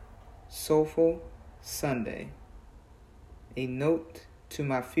Soulful Sunday, a note to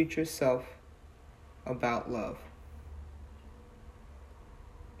my future self about love.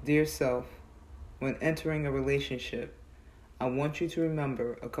 Dear self, when entering a relationship, I want you to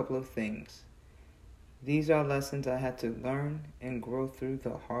remember a couple of things. These are lessons I had to learn and grow through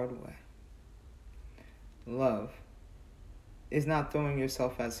the hard way. Love is not throwing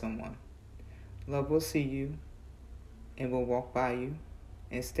yourself at someone. Love will see you and will walk by you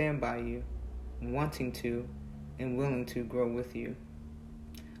and stand by you, wanting to and willing to grow with you.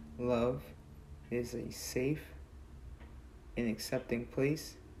 Love is a safe and accepting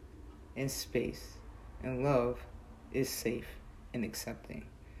place and space, and love is safe and accepting.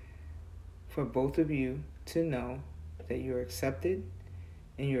 For both of you to know that you're accepted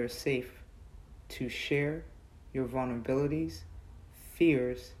and you're safe to share your vulnerabilities,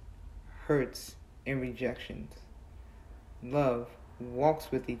 fears, hurts, and rejections. Love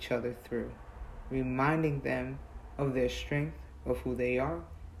walks with each other through, reminding them of their strength, of who they are,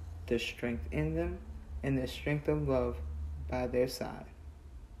 the strength in them, and the strength of love by their side.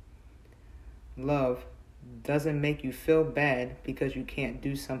 Love doesn't make you feel bad because you can't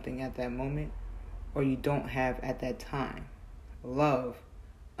do something at that moment or you don't have at that time. Love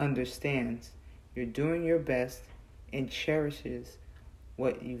understands you're doing your best and cherishes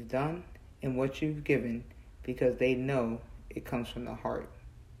what you've done and what you've given because they know it comes from the heart.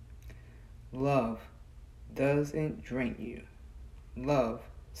 Love doesn't drain you. Love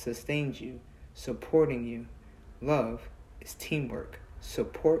sustains you, supporting you. Love is teamwork,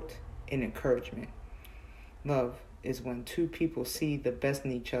 support, and encouragement. Love is when two people see the best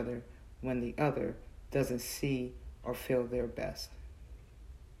in each other when the other doesn't see or feel their best.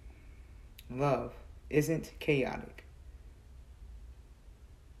 Love isn't chaotic.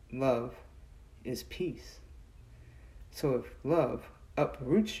 Love is peace. So if love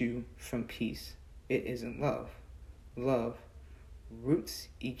uproots you from peace, it isn't love. Love roots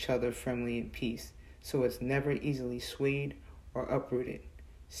each other firmly in peace, so it's never easily swayed or uprooted,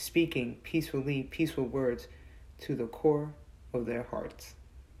 speaking peaceful words to the core of their hearts.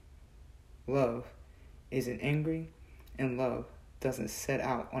 Love isn't angry, and love doesn't set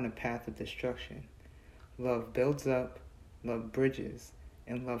out on a path of destruction. Love builds up, love bridges,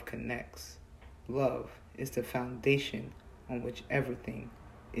 and love connects. Love is the foundation on which everything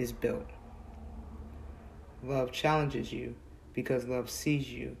is built. Love challenges you because love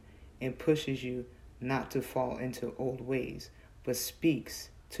sees you and pushes you not to fall into old ways, but speaks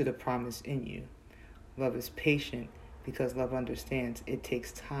to the promise in you. Love is patient because love understands it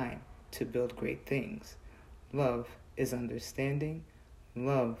takes time to build great things. Love is understanding.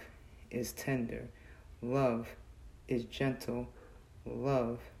 Love is tender. Love is gentle.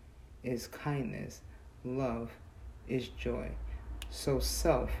 Love is kindness. Love is joy. So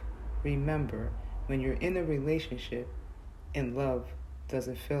self, remember, when you're in a relationship and love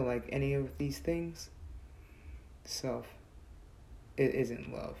doesn't feel like any of these things, self, it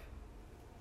isn't love.